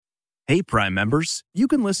Hey, Prime members, you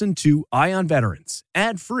can listen to Eye on Veterans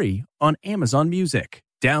ad-free on Amazon Music.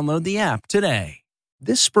 Download the app today.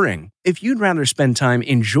 This spring, if you'd rather spend time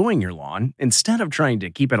enjoying your lawn instead of trying to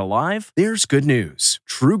keep it alive, there's good news.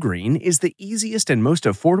 True Green is the easiest and most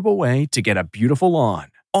affordable way to get a beautiful lawn.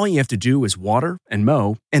 All you have to do is water and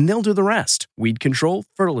mow, and they'll do the rest. Weed control,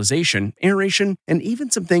 fertilization, aeration, and even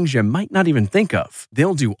some things you might not even think of.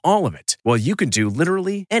 They'll do all of it, while you can do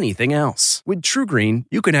literally anything else. With True Green,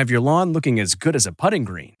 you can have your lawn looking as good as a putting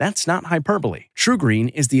green. That's not hyperbole. True Green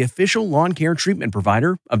is the official lawn care treatment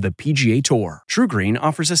provider of the PGA Tour. True Green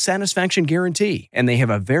offers a satisfaction guarantee, and they have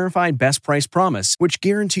a verified best price promise, which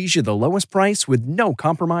guarantees you the lowest price with no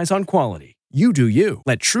compromise on quality. You do you.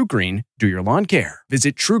 Let True Green do your lawn care.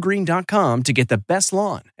 Visit truegreen.com to get the best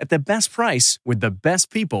lawn at the best price with the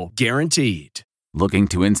best people guaranteed. Looking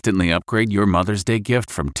to instantly upgrade your Mother's Day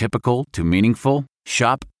gift from typical to meaningful?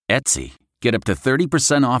 Shop Etsy. Get up to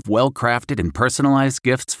 30% off well-crafted and personalized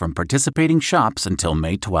gifts from participating shops until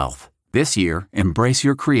May 12th. This year, embrace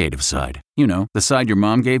your creative side. You know, the side your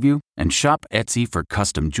mom gave you. And shop Etsy for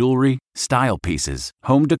custom jewelry, style pieces,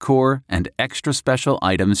 home decor, and extra special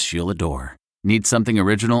items she'll adore. Need something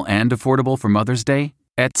original and affordable for Mother's Day?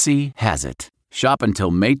 Etsy has it. Shop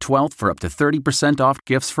until May 12th for up to 30% off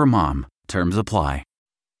gifts for mom. Terms apply.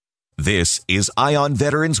 This is Eye on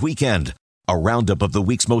Veterans Weekend, a roundup of the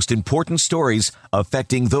week's most important stories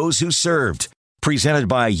affecting those who served. Presented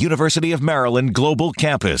by University of Maryland Global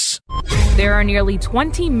Campus. There are nearly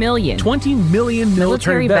 20 million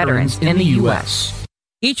military veterans in the U.S.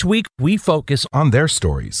 Each week, we focus on their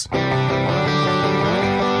stories.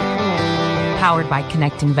 Powered by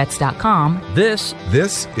ConnectingVets.com. This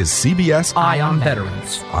is CBS Eye on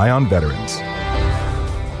Veterans. Eye on Veterans.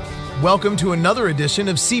 Welcome to another edition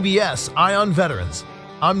of CBS Eye on Veterans.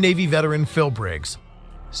 I'm Navy veteran Phil Briggs.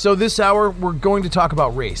 So this hour, we're going to talk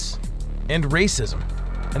about race and racism.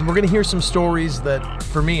 And we're going to hear some stories that,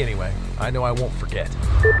 for me anyway, I know I won't forget.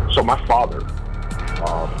 So my father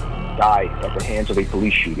died at the hands of a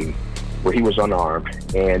police shooting where he was unarmed,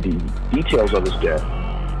 and the details of his death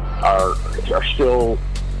are still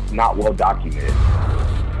not well documented.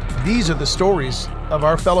 These are the stories of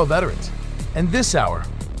our fellow veterans. And this hour,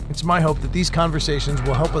 it's my hope that these conversations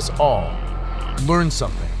will help us all learn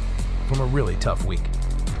something from a really tough week.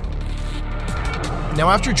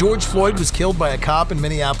 Now, after George Floyd was killed by a cop in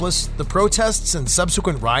Minneapolis, the protests and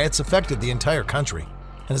subsequent riots affected the entire country.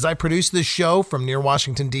 And as I produced this show from near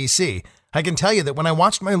Washington, D.C., I can tell you that when I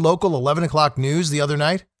watched my local 11 o'clock news the other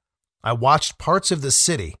night, I watched parts of the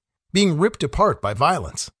city being ripped apart by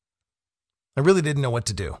violence. I really didn't know what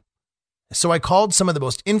to do. So I called some of the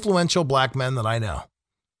most influential black men that I know.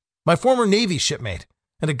 My former Navy shipmate,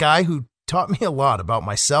 and a guy who taught me a lot about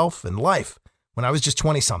myself and life when I was just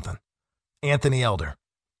 20-something, Anthony Elder.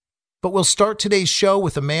 But we'll start today's show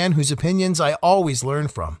with a man whose opinions I always learn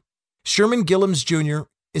from. Sherman Gillums Jr.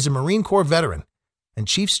 is a Marine Corps veteran and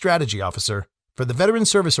Chief Strategy Officer for the Veteran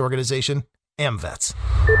Service Organization, AMVETS.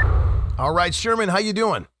 All right, Sherman, how you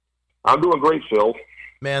doing? I'm doing great, Phil.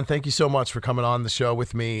 Man, thank you so much for coming on the show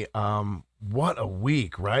with me. What a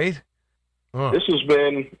week, right? This has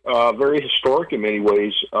been very historic in many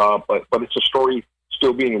ways, but it's a story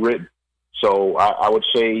still being written. So I would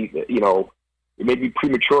say that, it may be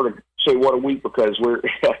premature to say what a week because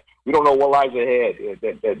we don't know what lies ahead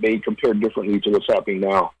that may compare differently to what's happening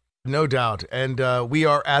now. No doubt. And we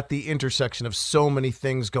are at the intersection of so many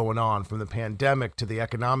things going on, from the pandemic to the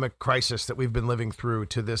economic crisis that we've been living through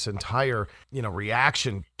to this entire,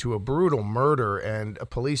 reaction to a brutal murder and a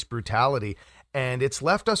police brutality. And it's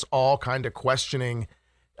left us all kind of questioning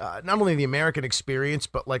not only the American experience,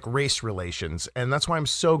 but like race relations. And that's why I'm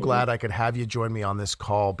so glad I could have you join me on this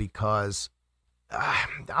call, because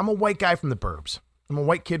I'm a white guy from the burbs. I'm a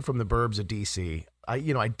white kid from the burbs of DC.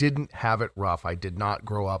 I didn't have it rough. I did not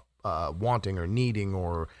grow up wanting or needing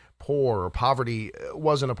or poor, or poverty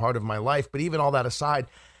wasn't a part of my life. But even all that aside,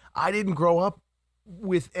 I didn't grow up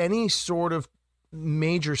with any sort of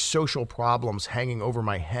major social problems hanging over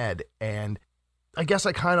my head. And I guess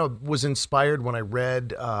I kind of was inspired when I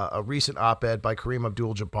read a recent op-ed by Kareem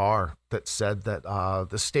Abdul-Jabbar that said that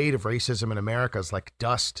the state of racism in America is like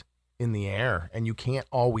dust in the air, and you can't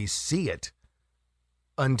always see it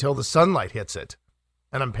until the sunlight hits it.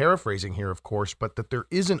 And I'm paraphrasing here, of course, but that there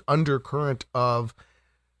is an undercurrent of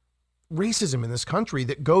racism in this country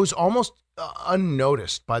that goes almost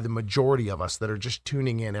unnoticed by the majority of us that are just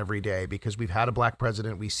tuning in every day because we've had a black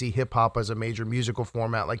president. We see hip hop as a major musical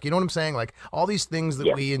format. Like, you know what I'm saying? Like, all these things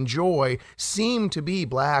that we enjoy seem to be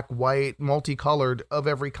black, white, multicolored, of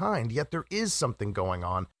every kind. Yet there is something going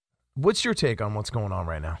on. What's your take on what's going on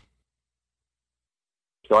right now?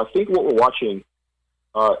 So I think what we're watching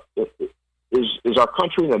is our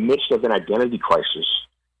country in the midst of an identity crisis.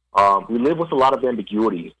 We live with a lot of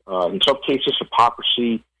ambiguity, in some cases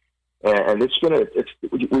hypocrisy, and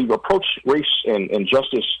we've approached race and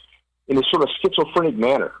justice in a sort of schizophrenic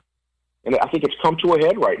manner. And I think it's come to a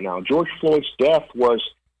head right now. George Floyd's death was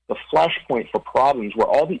the flashpoint for problems where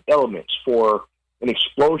all the elements for an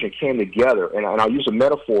explosion came together. And I'll use a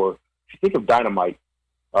metaphor. If you think of dynamite,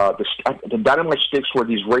 the dynamite sticks were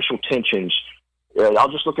these racial tensions.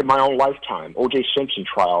 I'll just look at my own lifetime, O.J. Simpson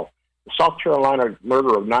trial, the South Carolina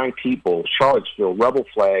murder of 9 people, Charlottesville, rebel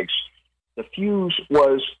flags. The fuse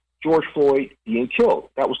was George Floyd being killed.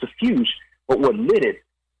 That was the fuse. But what lit it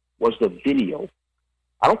was the video.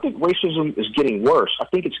 I don't think racism is getting worse. I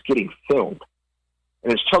think it's getting filmed.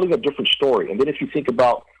 And it's telling a different story. And then if you think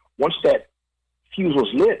about once that fuse was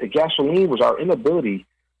lit, the gasoline was our inability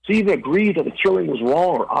to even agree that the killing was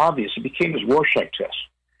wrong or obvious. It became this Rorschach test.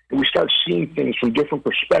 And we start seeing things from different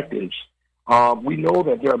perspectives. We know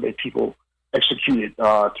that there have been people executed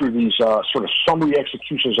through these sort of summary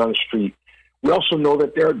executions on the street. We also know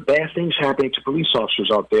that there are bad things happening to police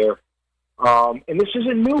officers out there. And this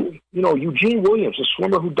isn't new. You know, Eugene Williams, a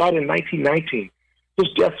swimmer who died in 1919, his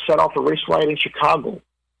death set off a race riot in Chicago.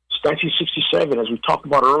 It's 1967, as we talked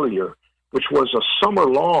about earlier, which was a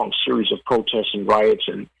summer-long series of protests and riots.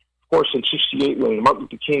 And, of course, in 68, when Martin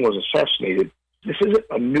Luther King was assassinated, this isn't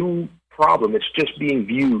a new problem. It's just being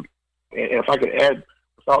viewed. And if I could add,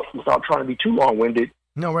 without trying to be too long-winded,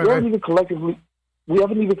 we haven't even collectively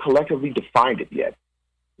defined it yet.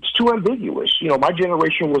 It's too ambiguous. You know, my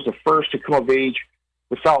generation was the first to come of age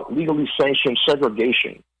without legally sanctioned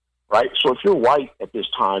segregation, right? So if you're white at this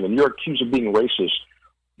time and you're accused of being racist,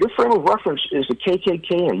 your frame of reference is the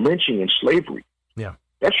KKK and lynching and slavery. Yeah.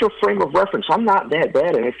 That's your frame of reference. I'm not that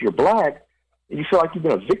bad. And if you're black and you feel like you've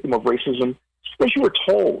been a victim of racism, it's because you were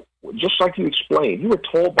told, just like you explained, you were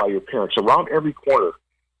told by your parents around every corner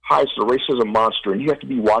hides the racism monster, and you have to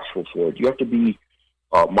be watchful for it. You have to be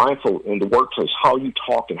mindful in the workplace, how you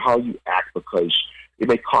talk and how you act, because it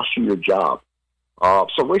may cost you your job.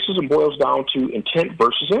 So racism boils down to intent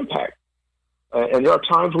versus impact. And there are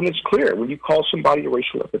times when it's clear. When you call somebody a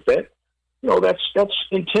racial epithet, you know, that's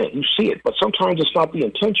intent. You see it. But sometimes it's not the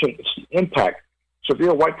intention, it's the impact. So if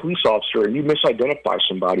you're a white police officer and you misidentify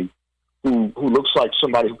somebody who looks like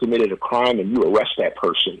somebody who committed a crime and you arrest that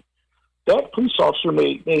person, that police officer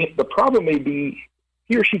the problem may be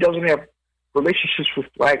he or she doesn't have relationships with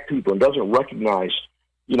black people and doesn't recognize,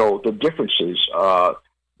 you know, the differences.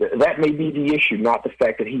 That may be the issue, not the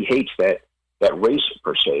fact that he hates that race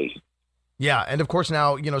per se. Yeah, and of course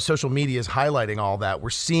now, you know, social media is highlighting all that. We're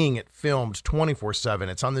seeing it filmed 24/7.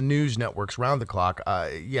 It's on the news networks round the clock.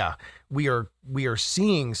 Yeah, we are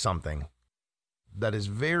seeing something that is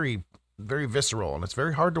very, very visceral, and it's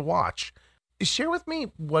very hard to watch. Share with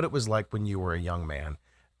me what it was like when you were a young man.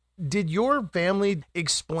 Did your family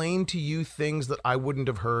explain to you things that I wouldn't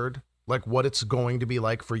have heard, like what it's going to be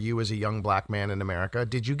like for you as a young black man in America?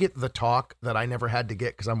 Did you get the talk that I never had to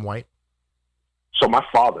get because I'm white? So my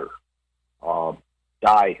father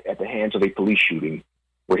died at the hands of a police shooting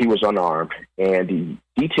where he was unarmed, and the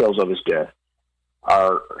details of his death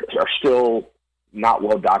are still not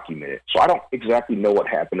well documented. So I don't exactly know what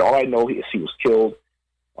happened. All I know is he was killed.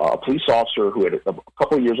 A police officer who had a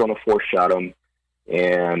couple of years on the force shot him,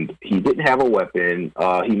 and he didn't have a weapon.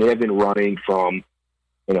 He may have been running from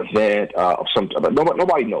an event of some, but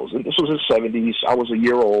nobody knows. And this was his 70s. I was a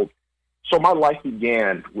year old. So my life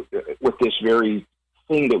began with this very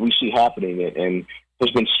thing that we see happening and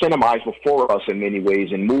has been cinemized before us in many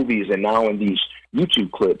ways in movies and now in these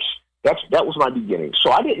YouTube clips. That was my beginning.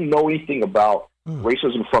 So I didn't know anything about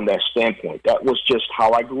racism from that standpoint. That was just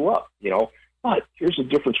how I grew up, you know. But here's the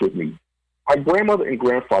difference with me. My grandmother and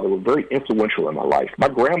grandfather were very influential in my life. My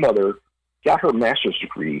grandmother got her master's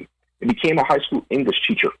degree and became a high school English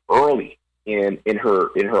teacher early in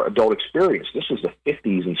her adult experience. This is the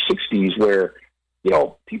 50s and 60s where, you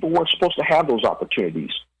know, people weren't supposed to have those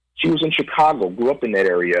opportunities. She was in Chicago, grew up in that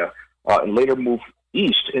area, and later moved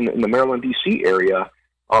east in the Maryland, D.C. area.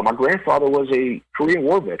 My grandfather was a Korean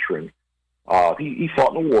War veteran. He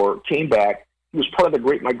fought in the war, came back. He was part of the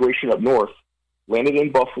Great Migration up north, landed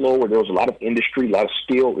in Buffalo where there was a lot of industry, a lot of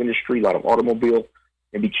steel industry, a lot of automobile,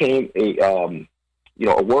 and became a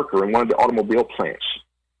worker in one of the automobile plants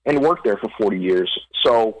and worked there for 40 years.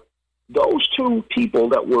 So those two people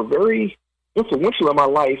that were very influential in my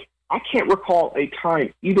life, I can't recall a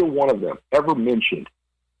time either one of them ever mentioned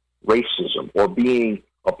racism or being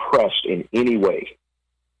oppressed in any way.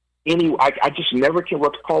 I just never can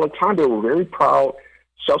recall a time. They were very proud,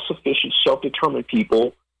 self-sufficient, self-determined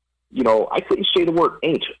people. I couldn't say the word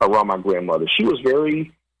ain't around my grandmother. She was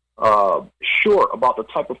very sure about the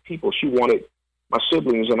type of people she wanted my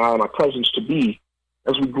siblings and I and my cousins to be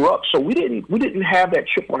as we grew up. So we didn't have that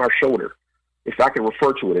chip on our shoulder, if I can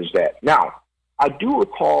refer to it as that. Now, I do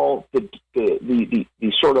recall the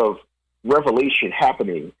sort of revelation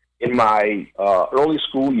happening in my early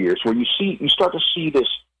school years, where you start to see this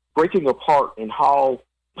breaking apart in how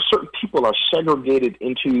certain people are segregated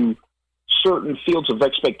into certain fields of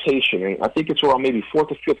expectation. And I think it's around maybe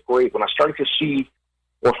 4th or 5th grade when I started to see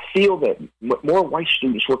or feel that more white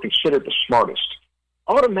students were considered the smartest.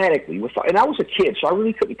 Automatically, and I was a kid, so I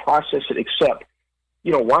really couldn't process it except,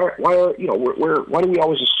 why do we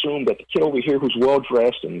always assume that the kid over here who's well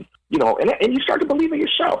dressed and you start to believe in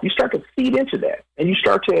yourself. You start to feed into that, and you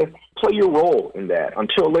start to play your role in that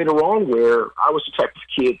until later on, where I was the type of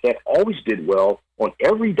kid that always did well on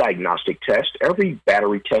every diagnostic test, every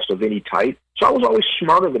battery test of any type. So I was always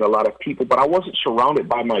smarter than a lot of people, but I wasn't surrounded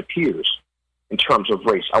by my peers in terms of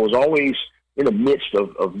race. I was always in the midst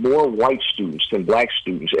of more white students than black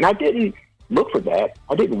students, and I didn't look for that.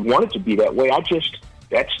 I didn't want it to be that way.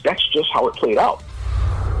 That's just how it played out.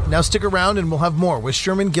 Now stick around and we'll have more with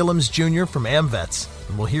Sherman Gillums Jr. from AmVets,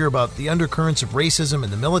 and we'll hear about the undercurrents of racism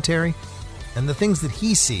in the military and the things that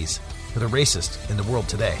he sees that are racist in the world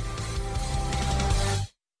today.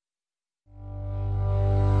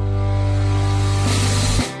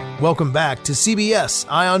 Welcome back to CBS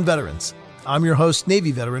Eye on Veterans. I'm your host,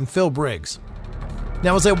 Navy veteran Phil Briggs.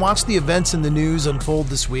 Now, as I watched the events in the news unfold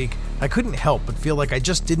this week, I couldn't help but feel like I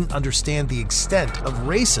just didn't understand the extent of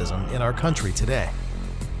racism in our country today.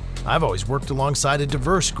 I've always worked alongside a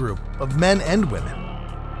diverse group of men and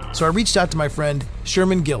women. So I reached out to my friend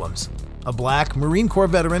Sherman Gillums, a black Marine Corps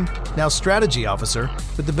veteran, now strategy officer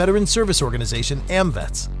with the veteran service organization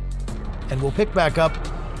AmVets. And we'll pick back up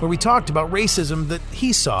where we talked about racism that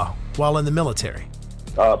he saw while in the military.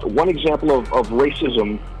 One example of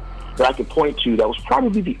racism that I could point to that was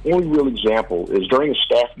probably the only real example is during a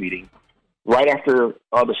staff meeting right after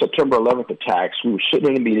the September 11th attacks. We were sitting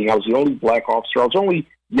in a meeting. I was the only black officer. I was the only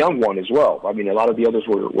young one as well. I mean, a lot of the others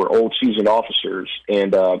were old, seasoned officers.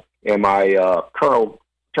 And my colonel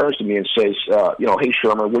turns to me and says, hey,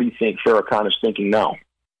 Sherman, what do you think Farrakhan is thinking now?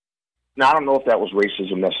 Now, I don't know if that was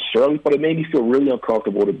racism necessarily, but it made me feel really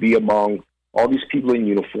uncomfortable to be among all these people in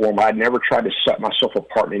uniform. I'd never tried to set myself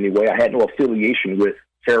apart in any way. I had no affiliation with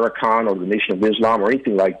Farrakhan or the Nation of Islam or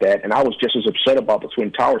anything like that. And I was just as upset about the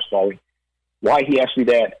Twin Towers falling. Why he asked me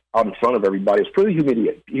that out in front of everybody was pretty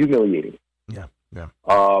humiliating. Yeah.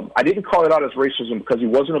 I didn't call it out as racism because he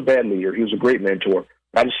wasn't a bad leader. He was a great mentor.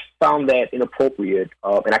 I just found that inappropriate,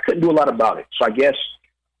 and I couldn't do a lot about it. So I guess,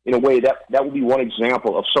 in a way, that would be one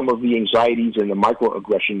example of some of the anxieties and the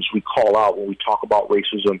microaggressions we call out when we talk about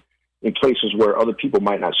racism in places where other people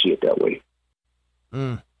might not see it that way.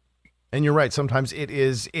 And you're right. Sometimes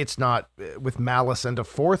it's not with malice and a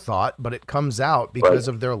forethought, but it comes out because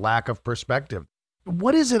of their lack of perspective.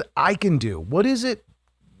 What is it I can do? What is it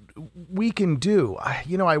we can do?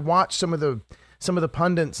 I watch some of the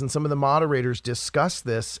pundits and some of the moderators discuss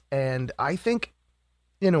this, and I think,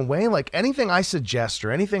 in a way, like anything I suggest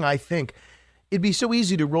or anything I think, it'd be so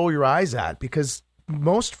easy to roll your eyes at, because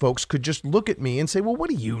most folks could just look at me and say, well, what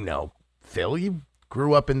do you know, Phil? You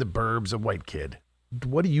grew up in the burbs, a white kid.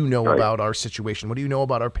 What do you know about our situation? What do you know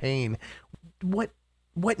about our pain? What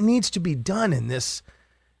needs to be done in this?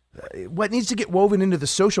 What needs to get woven into the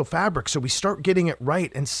social fabric so we start getting it right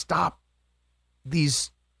and stop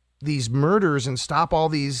these murders and stop all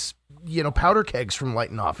these, powder kegs from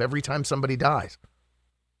lighting off every time somebody dies?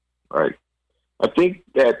 Right. I think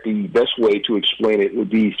that the best way to explain it would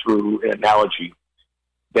be through an analogy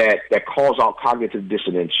that calls out cognitive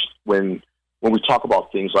dissonance when we talk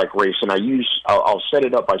about things like race. And I'll set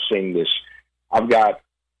it up by saying this. I've got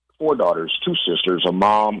 4 daughters, 2 sisters, a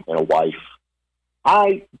mom and a wife.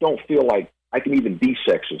 I don't feel like I can even be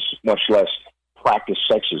sexist, much less practice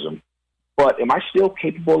sexism. But am I still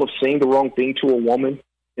capable of saying the wrong thing to a woman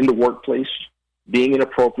in the workplace, being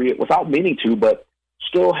inappropriate without meaning to, but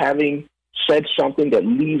still having said something that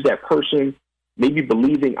leaves that person maybe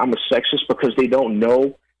believing I'm a sexist because they don't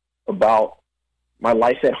know about my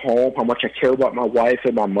life at home, how much I care about my wife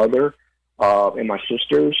and my mother and my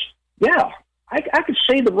sisters? Yeah, I could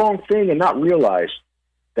say the wrong thing and not realize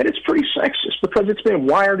that it's pretty sexist because it's been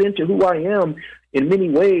wired into who I am in many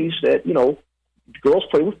ways that, girls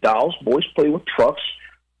play with dolls, boys play with trucks,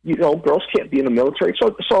 girls can't be in the military.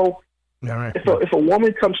 So if a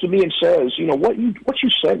woman comes to me and says, what you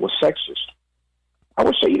said was sexist, I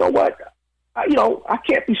would say, I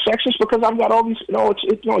can't be sexist because I've got all these,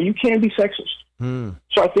 you can be sexist.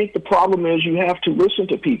 So I think the problem is you have to listen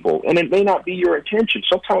to people, and it may not be your intention.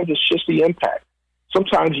 Sometimes it's just the impact.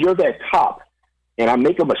 Sometimes you're that cop, and I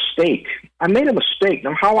make a mistake. I made a mistake.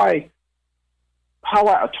 Now, how I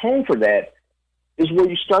atone for that is where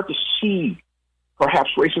you start to see perhaps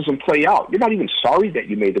racism play out. You're not even sorry that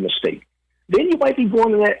you made the mistake. Then you might be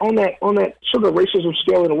going on that sort of racism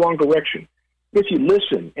scale in the wrong direction. If you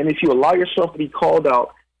listen and if you allow yourself to be called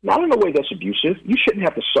out, not in a way that's abusive. You shouldn't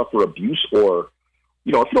have to suffer abuse, or, if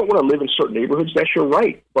you don't want to live in certain neighborhoods, that's your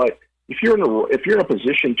right. But if you're in a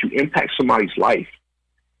position to impact somebody's life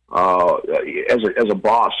as a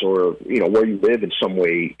boss, or where you live in some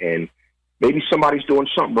way, and maybe somebody's doing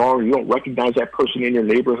something wrong, and you don't recognize that person in your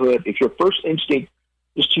neighborhood, if your first instinct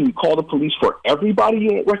is to call the police for everybody you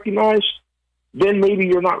don't recognize, then maybe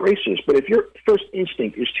you're not racist. But if your first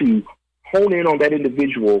instinct is to hone in on that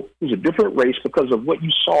individual who's a different race because of what you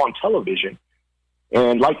saw on television,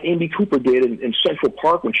 and like Amy Cooper did in Central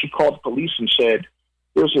Park when she called the police and said,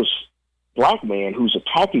 there's this black man who's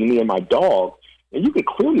attacking me and my dog, and you could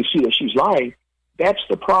clearly see that she's lying, that's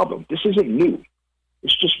the problem. This isn't new.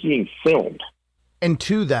 It's just being filmed. And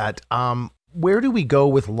to that, where do we go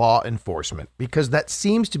with law enforcement? Because that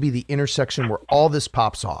seems to be the intersection where all this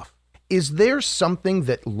pops off. Is there something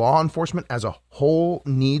that law enforcement as a whole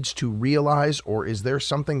needs to realize, or is there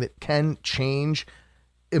something that can change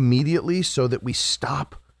immediately so that we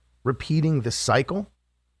stop repeating the cycle?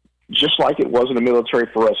 Just like it was in the military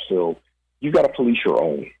for us, Phil, you've got to police your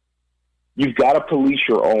own. You've got to police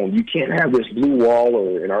your own. You can't have this blue wall,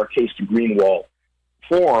 or in our case, the green wall,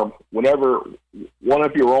 form whenever one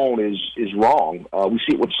of your own is wrong. We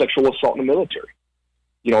see it with sexual assault in the military.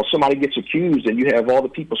 Somebody gets accused, and you have all the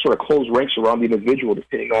people sort of close ranks around the individual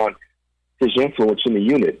depending on his influence in the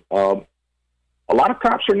unit. A lot of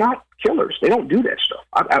cops are not killers. They don't do that stuff.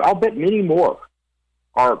 I'll bet many more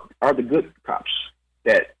are the good cops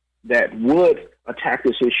that would attack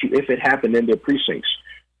this issue if it happened in their precincts.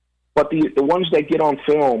 But the ones that get on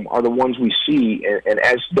film are the ones we see, and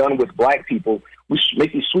as done with black people, we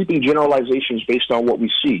make these sweeping generalizations based on what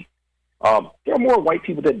we see. There are more white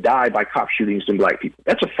people that die by cop shootings than black people.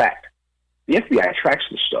 That's a fact. The FBI tracks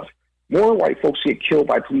this stuff. More white folks get killed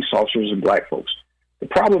by police officers than black folks. The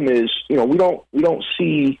problem is, we don't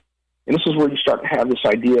see, and this is where you start to have this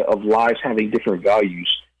idea of lives having different values.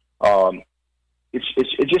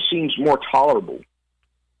 It just seems more tolerable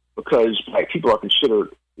because black people are considered,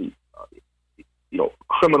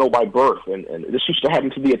 criminal by birth, and this used to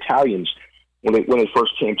happen to the Italians when they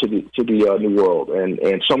first came to the New World,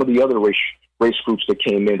 and some of the other race groups that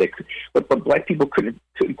came in. But black people couldn't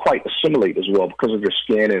quite assimilate as well because of their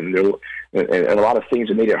skin and a lot of things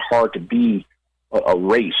that made it hard to be a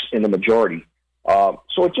race in the majority.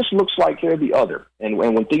 So it just looks like they're the other, and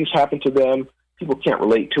when things happen to them, people can't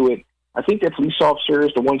relate to it. I think that police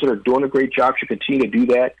officers, the ones that are doing a great job, should continue to do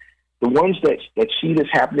that. The ones that see this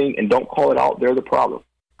happening and don't call it out, they're the problem.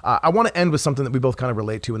 I want to end with something that we both kind of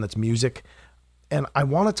relate to, and that's music. And I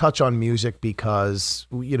want to touch on music because,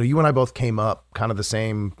 you and I both came up kind of the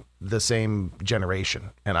same generation.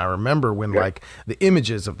 And I remember when like the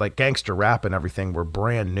images of like gangster rap and everything were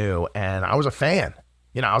brand new, and I was a fan.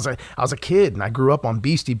 I was a kid, and I grew up on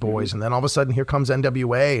Beastie Boys, and then all of a sudden here comes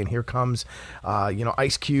NWA, and here comes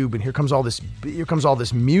Ice Cube, and here comes all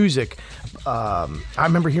this music. I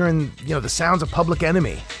remember hearing the sounds of Public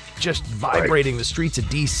Enemy just vibrating the streets of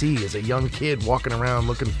DC as a young kid walking around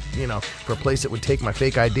looking for a place that would take my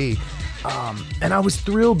fake ID, and I was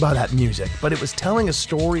thrilled by that music. But it was telling a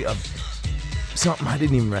story of something I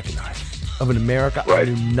didn't even recognize, of an America I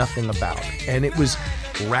knew nothing about, and it was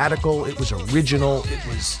radical, it was original,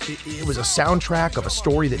 it was a soundtrack of a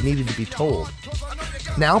story that needed to be told.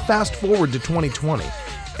 Now fast forward to 2020,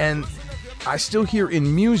 and I still hear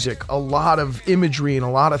in music a lot of imagery and a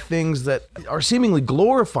lot of things that are seemingly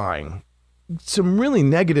glorifying some really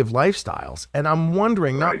negative lifestyles. And I'm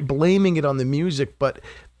wondering, not blaming it on the music, but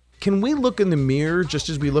can we look in the mirror just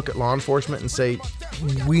as we look at law enforcement and say,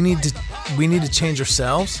 we need to change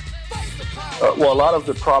ourselves? Well, a lot of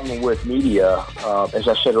the problem with media, as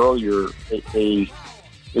I said earlier, they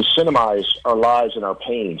cinemize our lives and our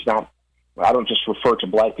pains. Now, I don't just refer to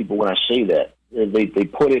black people when I say that. They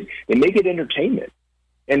make it entertainment.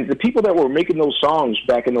 And the people that were making those songs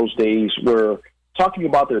back in those days were talking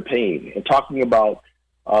about their pain and talking about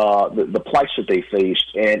the plights that they faced.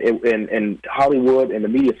 And Hollywood and the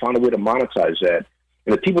media found a way to monetize that.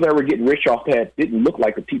 And the people that were getting rich off that didn't look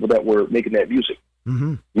like the people that were making that music.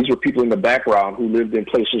 Mm-hmm. These were people in the background who lived in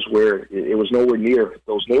places where it was nowhere near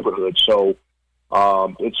those neighborhoods. So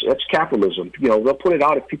it's capitalism. They'll put it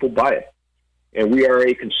out if people buy it. And we are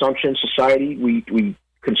a consumption society. We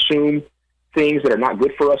consume things that are not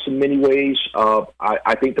good for us in many ways.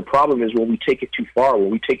 I think the problem is when we take it too far,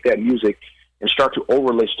 when we take that music and start to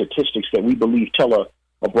overlay statistics that we believe tell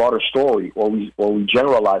a broader story, or we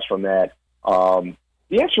generalize from that.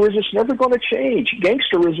 The answer is it's never going to change.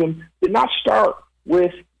 Gangsterism did not start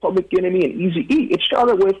with Public Enemy and Eazy-E. It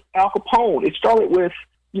started with Al Capone. It started with,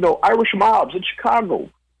 Irish mobs in Chicago.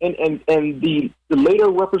 And the later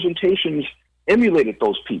representations emulated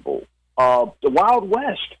those people. The Wild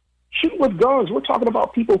West, shooting with guns. We're talking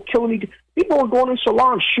about people killing people were going in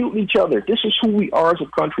salons shooting each other. This is who we are as a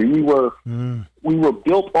country. We were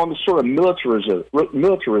built on the sort of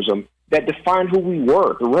militarism that defined who we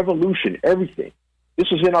were, the revolution, everything. This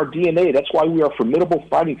is in our DNA. That's why we are a formidable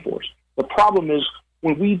fighting force. The problem is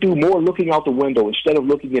when we do more looking out the window instead of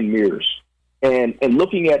looking in mirrors and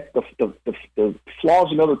looking at the flaws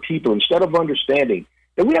in other people instead of understanding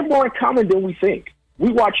that we have more in common than we think.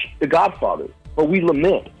 We watch The Godfather, but we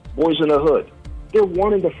lament Boys in the Hood. They're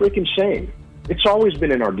one and the freaking same. It's always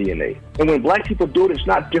been in our DNA. And when black people do it, it's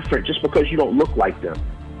not different just because you don't look like them.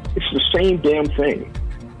 It's the same damn thing.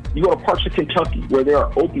 You go to parts of Kentucky where there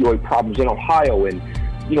are opioid problems, in Ohio, and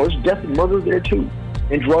there's death and murder there too,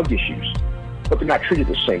 and drug issues. But they're not treated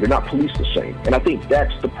the same. They're not policed the same. And I think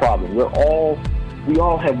that's the problem. We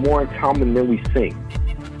all have more in common than we think.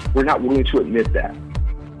 We're not willing to admit that.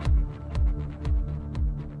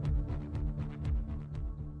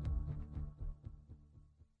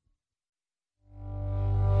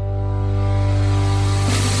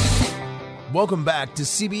 Welcome back to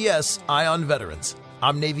CBS Eye on Veterans.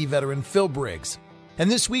 I'm Navy veteran Phil Briggs.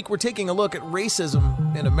 And this week we're taking a look at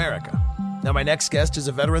racism in America. Now, my next guest is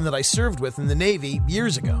a veteran that I served with in the Navy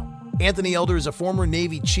years ago. Anthony Elder is a former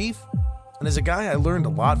Navy chief and is a guy I learned a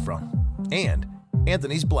lot from. And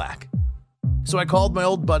Anthony's black. So I called my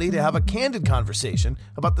old buddy to have a candid conversation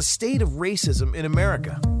about the state of racism in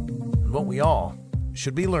America and what we all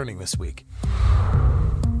should be learning this week.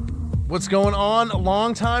 What's going on? A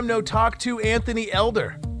long time no talk to Anthony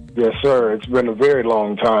Elder. Yes, sir. It's been a very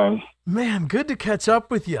long time. Man, good to catch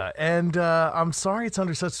up with you. And I'm sorry it's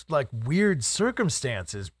under such weird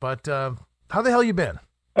circumstances, but how the hell you been?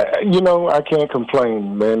 I can't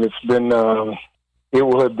complain, man. It's been, it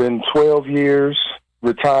will have been 12 years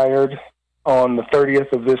retired on the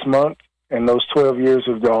 30th of this month, and those 12 years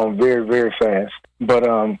have gone very, very fast. But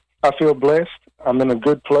I feel blessed. I'm in a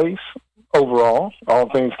good place overall, all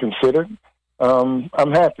things considered. I'm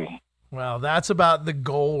happy. Well, that's about the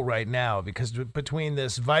goal right now, because between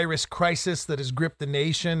this virus crisis that has gripped the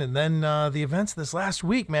nation and then the events this last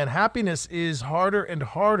week, man, happiness is harder and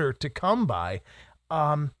harder to come by.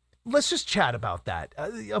 Let's just chat about that.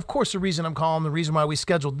 Of course, the reason I'm calling, the reason why we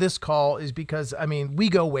scheduled this call is because, we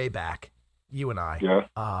go way back, you and I.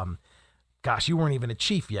 Yeah. Gosh, you weren't even a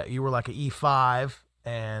chief yet. You were like an E5,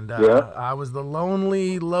 and I was the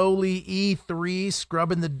lonely, lowly E3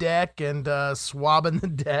 scrubbing the deck and swabbing the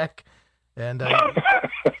deck. And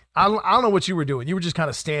I don't know what you were doing. You were just kind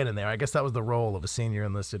of standing there. I guess that was the role of a senior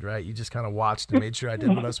enlisted, right? You just kind of watched and made sure I did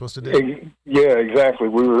what I was supposed to do. Yeah, exactly.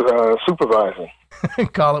 We were supervising.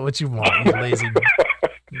 Call it what you want. You lazy.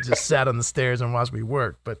 Just sat on the stairs and watched me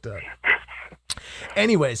work. But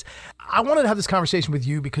anyways, I wanted to have this conversation with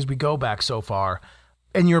you because we go back so far,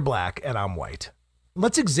 and you're black and I'm white.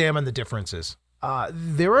 Let's examine the differences.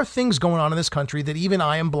 There are things going on in this country that even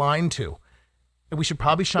I am blind to. And we should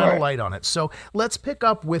probably shine a light on it. So let's pick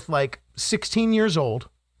up with 16 years old.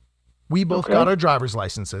 We both got our driver's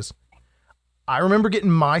licenses. I remember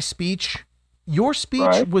getting my speech. Your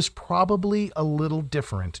speech was probably a little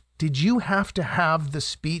different. Did you have to have the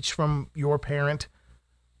speech from your parent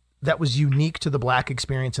that was unique to the black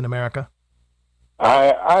experience in America?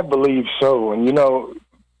 I believe so. And,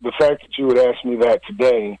 the fact that you would ask me that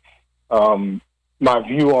today, my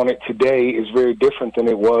view on it today is very different than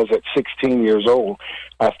it was at 16 years old.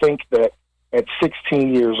 I think that at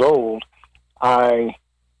 16 years old, I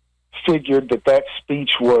figured that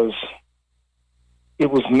speech was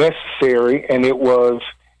necessary, and it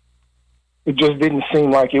just didn't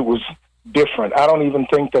seem like it was different. I don't even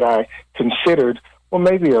think that I considered, well,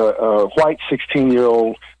 maybe a white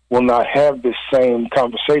 16-year-old will not have this same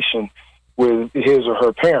conversation with his or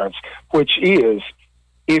her parents, which is,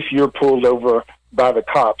 if you're pulled over by the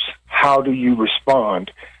cops, how do you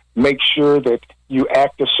respond? Make sure that you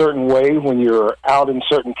act a certain way when you're out in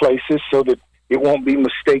certain places so that it won't be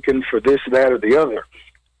mistaken for this, that, or the other.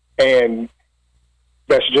 And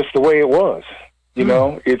that's just the way it was.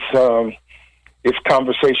 It's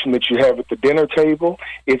conversation that you have at the dinner table.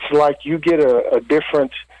 It's like you get a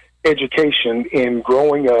different education in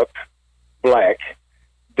growing up black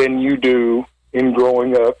than you do in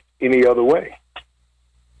growing up any other way.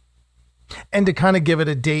 And to kind of give it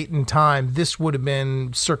a date and time, this would have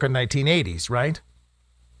been circa 1980s, right?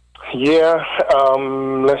 Yeah.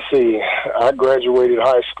 Let's see. I graduated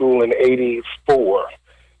high school in 84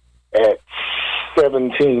 at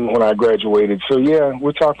 17 when I graduated. So, yeah,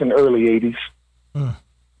 we're talking early 80s.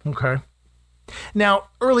 Okay. Now,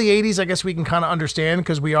 early 80s, I guess we can kind of understand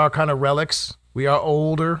because we are kind of relics. We are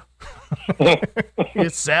older.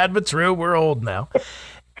 It's sad but true. We're old now.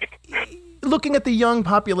 Looking at the young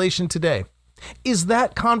population today, is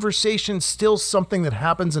that conversation still something that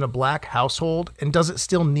happens in a black household? And does it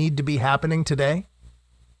still need to be happening today?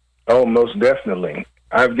 Oh, most definitely.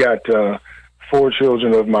 I've got 4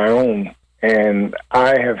 children of my own, and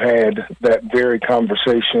I have had that very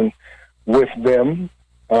conversation with them.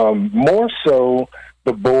 More so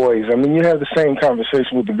the boys. I mean, you have the same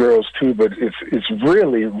conversation with the girls too, but it's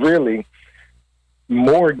really, really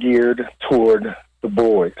more geared toward the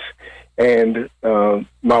boys. And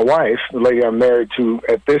my wife, the lady I'm married to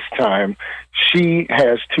at this time, she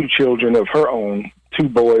has 2 children of her own, 2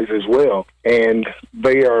 boys as well. And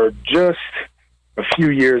they are just a few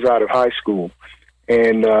years out of high school.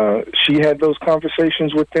 And she had those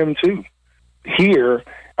conversations with them too. Here,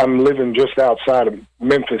 I'm living just outside of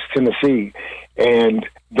Memphis, Tennessee, and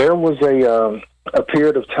there was a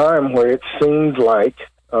period of time where it seemed like,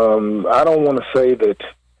 I don't want to say that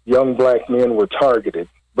young black men were targeted,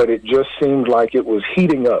 but it just seemed like it was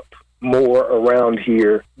heating up more around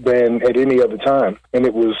here than at any other time. And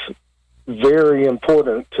it was very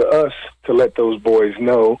important to us to let those boys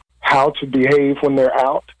know how to behave when they're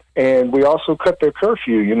out. And we also cut their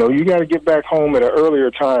curfew. You know, you got to get back home at an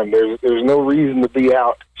earlier time. There's no reason to be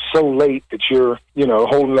out so late that you're,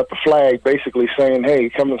 holding up a flag basically saying, hey,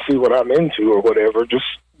 come and see what I'm into or whatever. Just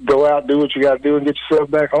go out, do what you got to do, and get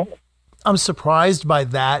yourself back home. I'm surprised by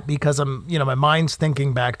that because my mind's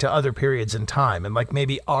thinking back to other periods in time. And like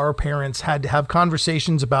maybe our parents had to have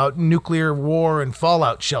conversations about nuclear war and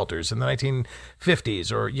fallout shelters in the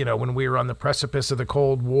 1950s or, when we were on the precipice of the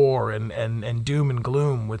Cold War and doom and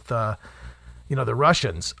gloom with, the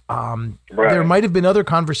Russians. Right. There might have been other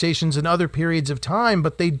conversations in other periods of time,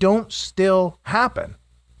 but they don't still happen.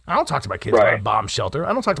 I don't talk to my kids about a bomb shelter.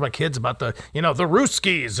 I don't talk to my kids about the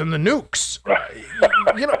Ruskies and the nukes. Right.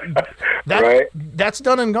 That's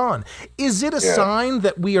done and gone. Is it a sign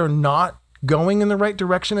that we are not going in the right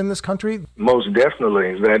direction in this country? Most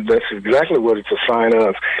definitely. That's exactly what it's a sign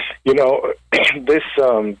of. This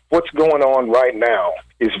what's going on right now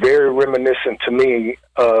is very reminiscent to me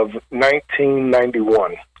of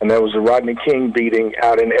 1991, and that was the Rodney King beating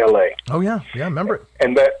out in L.A. Oh, yeah. Yeah, I remember it.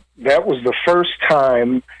 And that was the first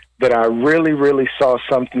time that I really, really saw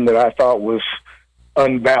something that I thought was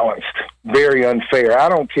unbalanced, very unfair. I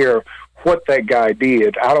don't care what that guy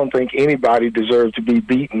did. I don't think anybody deserved to be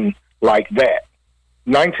beaten like that.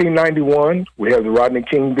 1991, we have the Rodney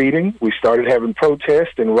King beating. We started having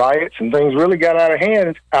protests and riots, and things really got out of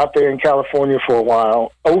hand out there in California for a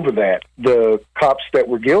while over that. The cops that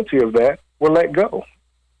were guilty of that were let go.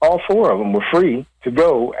 All 4 of them were free to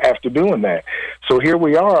go after doing that. So here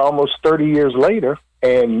we are almost 30 years later,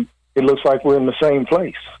 and it looks like we're in the same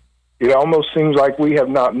place. It almost seems like we have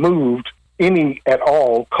not moved any at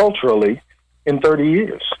all culturally in 30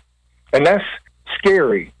 years. And that's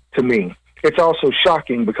scary to me. It's also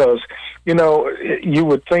shocking because, you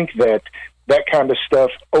would think that kind of stuff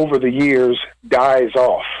over the years dies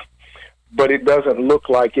off. But it doesn't look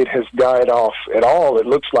like it has died off at all. It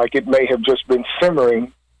looks like it may have just been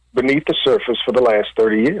simmering beneath the surface for the last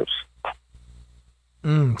 30 years.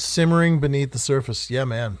 Simmering beneath the surface. Yeah,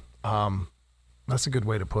 man. That's a good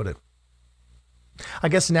way to put it. I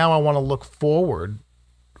guess now I want to look forward,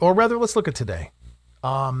 or rather, let's look at today.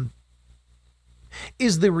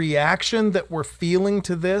 Is the reaction that we're feeling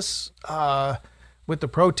to this with the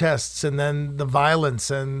protests and then the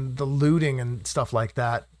violence and the looting and stuff like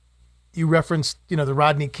that? You referenced, the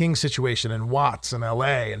Rodney King situation in Watts in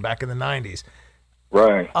L.A. and back in the 90s.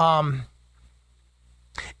 Right.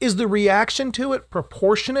 Is the reaction to it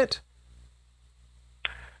proportionate?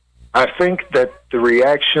 I think that the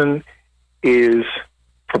reaction is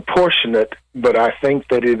proportionate, but I think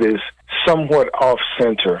that it is somewhat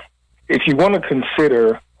off-center. If you want to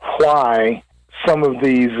consider why some of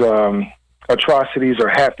these atrocities are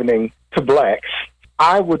happening to blacks,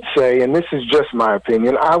 I would say, and this is just my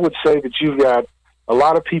opinion, I would say that you've got a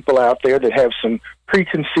lot of people out there that have some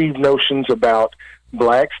preconceived notions about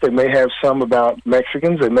blacks. They may have some about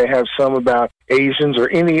Mexicans. They may have some about Asians or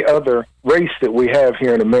any other race that we have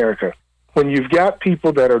here in America. When you've got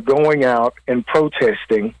people that are going out and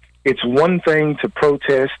protesting, it's one thing to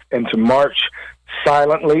protest and to march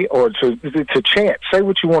silently or to chant, say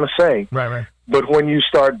what you want to say. Right. But when you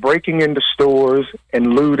start breaking into stores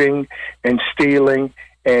and looting and stealing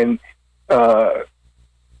and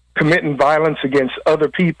committing violence against other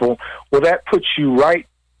people, well, that puts you right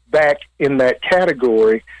back in that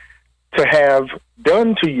category to have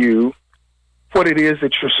done to you what it is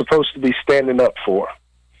that you're supposed to be standing up for.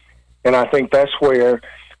 And I think that's where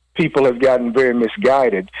people have gotten very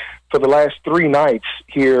misguided. For the last 3 nights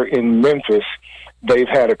here in Memphis, they've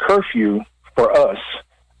had a curfew for us,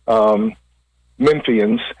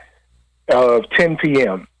 Memphians, of 10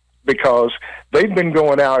 p.m. because they've been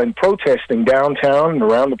going out and protesting downtown and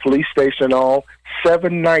around the police station and all.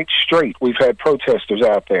 7 nights straight we've had protesters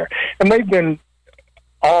out there. And they've been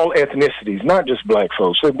all ethnicities, not just black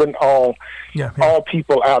folks. They've been all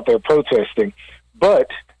people out there protesting. But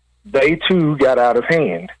they, too, got out of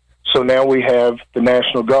hand. So now we have the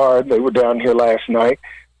National Guard. They were down here last night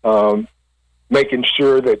making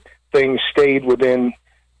sure that things stayed within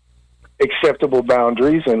acceptable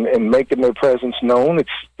boundaries and making their presence known. It's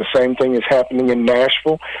the same thing is happening in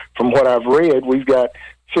Nashville. From what I've read, we've got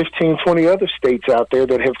 15, 20 other states out there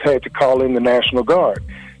that have had to call in the National Guard.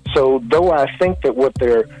 So though I think that what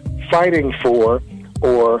they're fighting for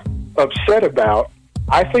or upset about,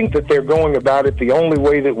 I think that they're going about it the only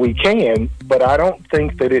way that we can, but I don't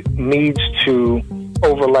think that it needs to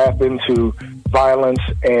overlap into violence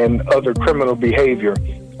and other criminal behavior.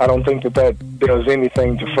 I don't think that that does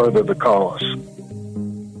anything to further the cause.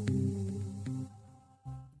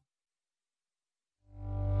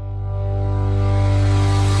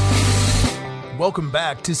 Welcome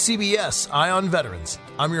back to CBS Eye on Veterans.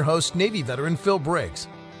 I'm your host, Navy veteran Phil Briggs.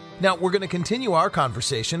 Now, we're going to continue our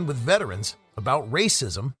conversation with veterans about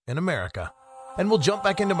racism in America. And we'll jump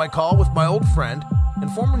back into my call with my old friend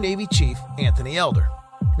and former Navy Chief, Anthony Elder.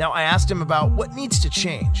 Now, I asked him about what needs to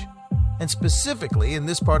change. And specifically, in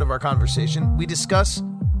this part of our conversation, we discuss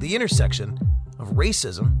the intersection of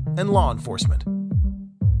racism and law enforcement.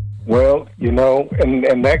 Well, you know,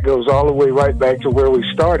 and that goes all the way right back to where we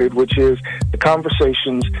started, which is the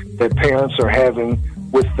conversations that parents are having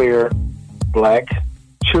with their black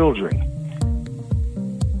children.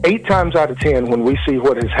 8 times out of 10, when we see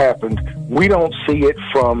what has happened, we don't see it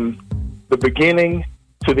from the beginning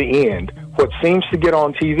to the end. What seems to get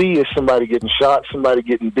on TV is somebody getting shot, somebody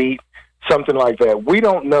getting beat, something like that. We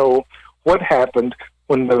don't know what happened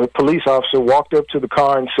when the police officer walked up to the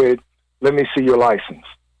car and said, "Let me see your license."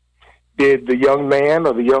 Did the young man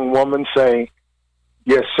or the young woman say,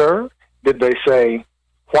 "Yes, sir"? Did they say,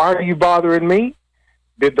 "Why are you bothering me"?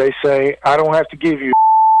 Did they say, "I don't have to give you"?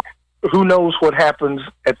 Who knows what happens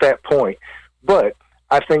at that point? But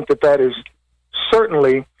I think that that is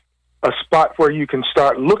certainly a spot where you can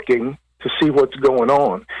start looking to see what's going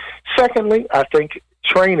on. Secondly, I think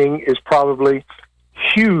training is probably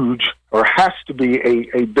huge or has to be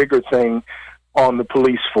a bigger thing on the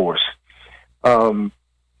police force.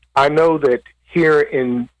 I know that here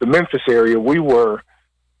in the Memphis area, we were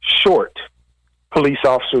short police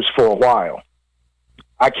officers for a while.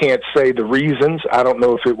 I can't say the reasons. I don't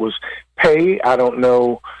know if it was pay. I don't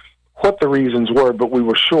know what the reasons were, but we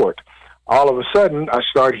were short. All of a sudden, I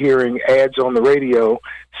start hearing ads on the radio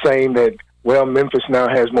saying that, well, Memphis now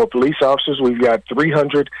has more police officers. We've got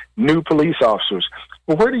 300 new police officers.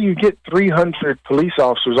 Well, where do you get 300 police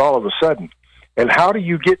officers all of a sudden? And how do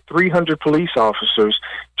you get 300 police officers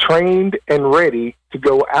trained and ready to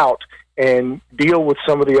go out and deal with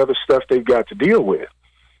some of the other stuff they've got to deal with?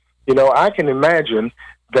 You know, I can imagine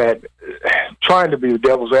that, trying to be the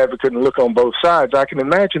devil's advocate and look on both sides, I can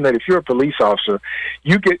imagine that if you're a police officer,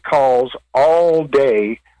 you get calls all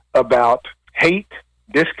day about hate,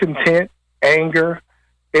 discontent, anger,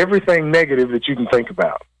 everything negative that you can think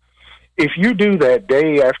about. If you do that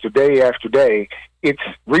day after day after day, it's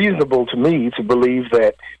reasonable to me to believe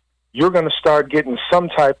that you're going to start getting some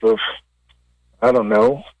type of, I don't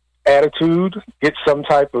know, attitude, get some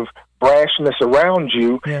type of brashness around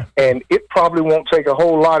you, and it probably won't take a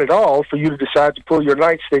whole lot at all for you to decide to pull your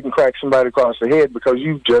nightstick and crack somebody across the head because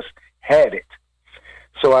you've just had it.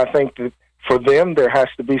 So I think that for them, there has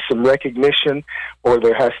to be some recognition, or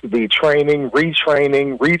there has to be training,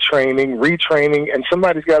 retraining, and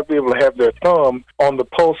somebody's got to be able to have their thumb on the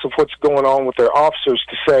pulse of what's going on with their officers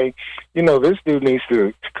to say, you know, this dude needs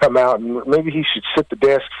to come out and maybe he should sit the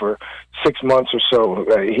desk for 6 months or so.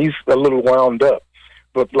 He's a little wound up.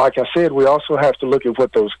 But like I said, we also have to look at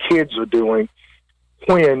what those kids are doing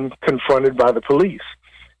when confronted by the police.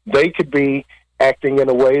 They could be acting in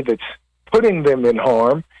a way that's putting them in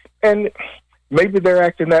harm, and maybe they're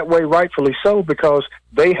acting that way rightfully so because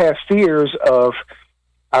they have fears of,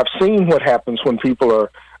 I've seen what happens when people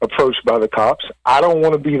are approached by the cops. I don't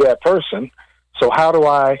want to be that person, so how do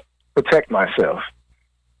I protect myself.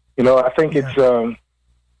 I think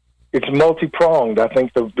it's multi-pronged. I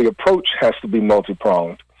think the approach has to be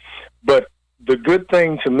multi-pronged. But the good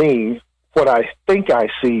thing to me, what I think I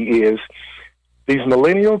see is these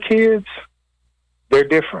millennial kids, they're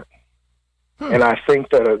different. And I think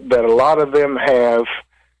that a lot of them have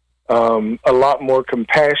a lot more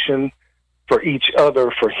compassion for each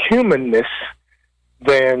other, for humanness,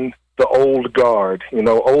 than the old guard.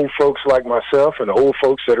 Old folks like myself and old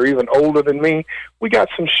folks that are even older than me, we got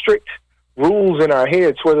some strict rules in our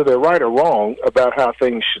heads, whether they're right or wrong, about how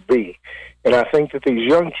things should be. And I think that these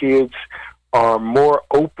young kids are more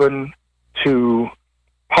open to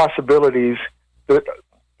possibilities that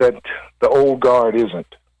the old guard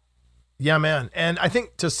isn't. Yeah, man. And I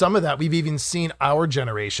think to some of that, we've even seen our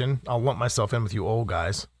generation. I'll lump myself in with you old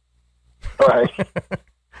guys. Right.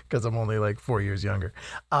 Because I'm only like 4 years younger.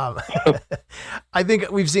 I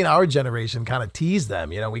think we've seen our generation kind of tease them.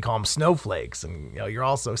 We call them snowflakes, and you're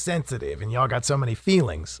all so sensitive, and y'all got so many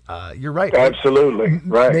feelings. You're right. Absolutely.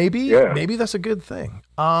 Right. Maybe that's a good thing.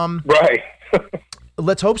 Right.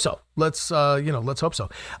 Let's hope so. Let's hope so.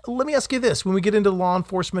 Let me ask you this: when we get into law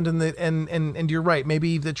enforcement and you're right,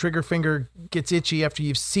 maybe the trigger finger gets itchy after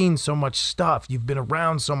you've seen so much stuff, you've been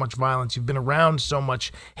around so much violence, you've been around so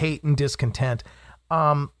much hate and discontent.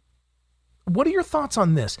 What are your thoughts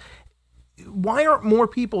on this? Why aren't more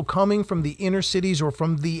people coming from the inner cities or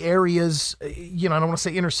from the areas, I don't want to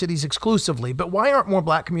say inner cities exclusively, but why aren't more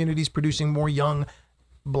black communities producing more young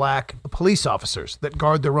black police officers that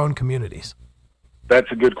guard their own communities?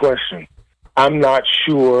 That's a good question. I'm not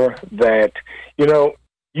sure that,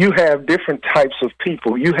 you have different types of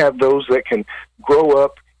people. You have those that can grow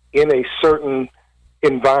up in a certain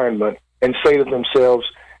environment and say to themselves,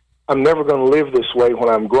 I'm never going to live this way when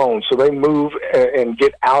I'm grown. So they move and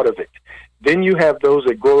get out of it. Then you have those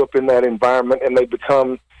that grow up in that environment and they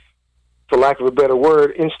become, for lack of a better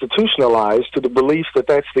word, institutionalized to the belief that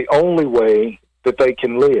that's the only way that they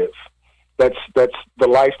can live. That's the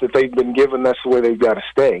life that they've been given. That's the way they've got to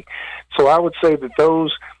stay. So I would say that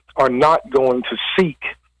those are not going to seek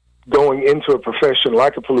going into a profession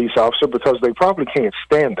like a police officer because they probably can't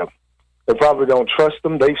stand them. They probably don't trust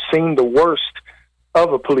them. They've seen the worst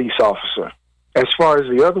of a police officer. As far as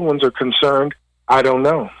the other ones are concerned, I don't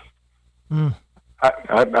know.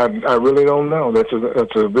 I really don't know.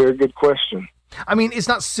 That's a very good question. I mean, it's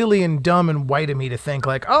not silly and dumb and white of me to think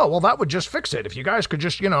like, oh, well, that would just fix it. If you guys could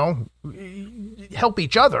just, help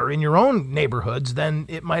each other in your own neighborhoods, then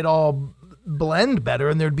it might all blend better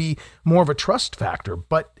and there'd be more of a trust factor.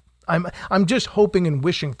 But I'm just hoping and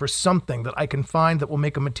wishing for something that I can find that will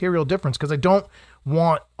make a material difference, because I don't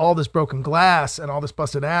want all this broken glass and all this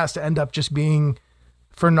busted ass to end up just being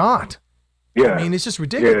for naught. Yeah. I mean, it's just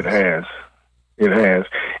ridiculous. Yeah, it has.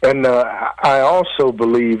 And I also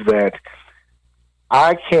believe that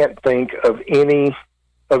I can't think of any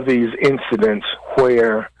of these incidents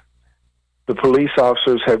where the police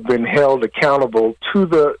officers have been held accountable to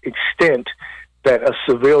the extent that a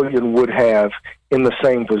civilian would have in the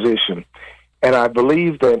same position. And I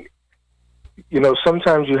believe that,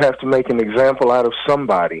 sometimes you have to make an example out of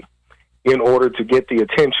somebody in order to get the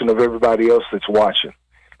attention of everybody else that's watching.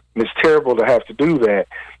 And it's terrible to have to do that,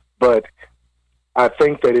 but I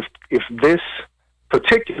think that if this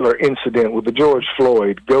particular incident with the George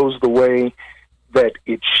Floyd goes the way that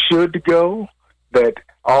it should go, that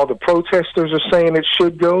all the protesters are saying it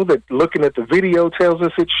should go, that looking at the video tells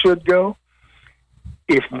us it should go,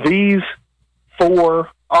 if these 4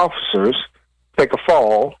 officers take a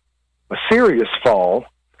fall, a serious fall,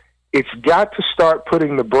 it's got to start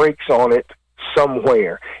putting the brakes on it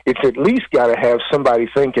somewhere. It's at least got to have somebody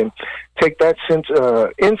thinking, take that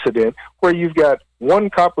incident where you've got one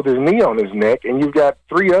cop with his knee on his neck and you've got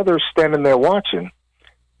 3 others standing there watching.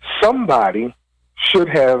 Somebody should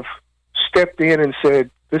have stepped in and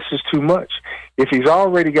said, this is too much. If he's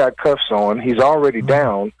already got cuffs on, he's already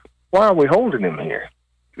down, why are we holding him here?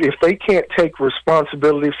 If they can't take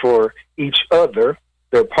responsibility for each other,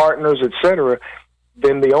 their partners, etc.,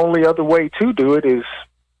 then the only other way to do it is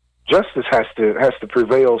justice has to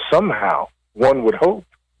prevail somehow, one would hope.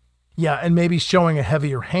 Yeah, and maybe showing a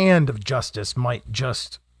heavier hand of justice might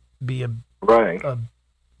just be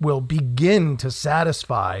will begin to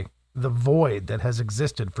satisfy the void that has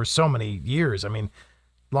existed for so many years. I mean,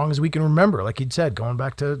 long as we can remember, like you'd said, going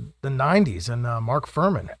back to the 90s and Mark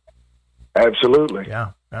Furman. Absolutely.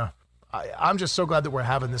 Yeah. I'm just so glad that we're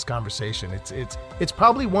having this conversation. It's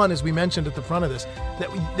probably one, as we mentioned at the front of this,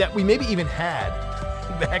 that we maybe even had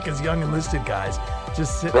back as young enlisted guys,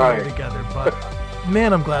 just sitting there together. But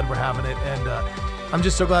man, I'm glad we're having it. And I'm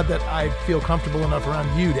just so glad that I feel comfortable enough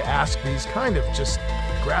around you to ask these kind of just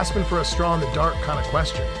grasping for a straw in the dark kind of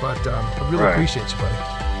question. But I really appreciate you, buddy.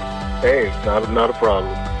 Hey, not a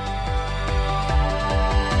problem.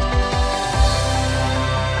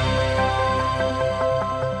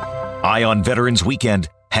 Eye on Veterans Weekend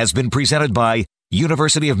has been presented by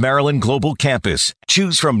University of Maryland Global Campus.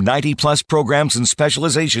 Choose from 90-plus programs and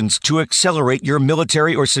specializations to accelerate your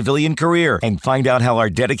military or civilian career, and find out how our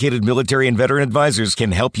dedicated military and veteran advisors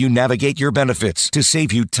can help you navigate your benefits to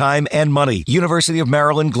save you time and money. University of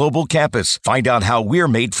Maryland Global Campus. Find out how we're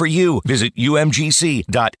made for you. Visit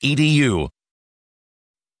umgc.edu.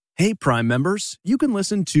 Hey, Prime members, you can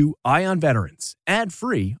listen to Eye on Veterans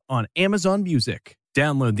ad-free on Amazon Music.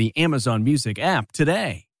 Download the Amazon Music app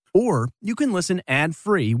today. Or you can listen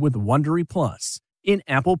ad-free with Wondery Plus in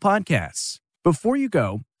Apple Podcasts. Before you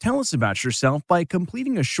go, tell us about yourself by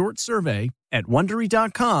completing a short survey at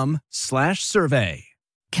Wondery.com/survey.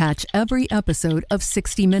 Catch every episode of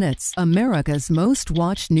 60 Minutes, America's most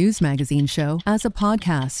watched news magazine show, as a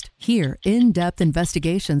podcast. Hear in-depth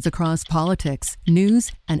investigations across politics,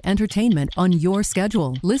 news, and entertainment on your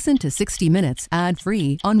schedule. Listen to 60 Minutes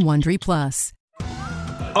ad-free on Wondery Plus.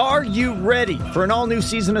 Are you ready for an all-new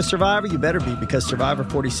season of Survivor? You better be, because Survivor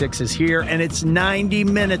 46 is here, and it's 90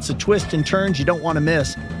 minutes of twists and turns you don't want to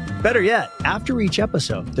miss. Better yet, after each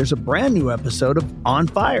episode, there's a brand new episode of On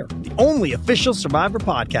Fire, the only official Survivor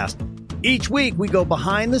podcast. Each week, we go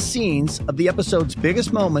behind the scenes of the episode's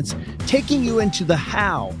biggest moments, taking you into the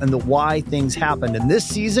how and the why things happened. And this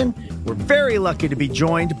season, we're very lucky to be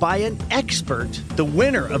joined by an expert, the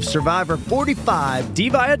winner of Survivor 45, Dee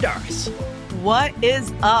Valladares. What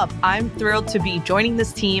is up? I'm thrilled to be joining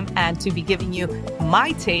this team and to be giving you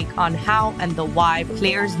my take on how and the why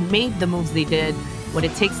players made the moves they did, what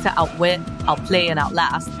it takes to outwit, outplay, and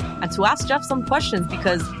outlast, and to ask Jeff some questions,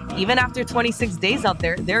 because even after 26 days out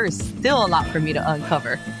there is still a lot for me to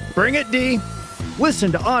uncover. Bring it, Dee.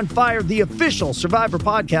 Listen to On Fire, the official Survivor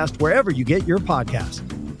podcast, wherever you get your podcasts.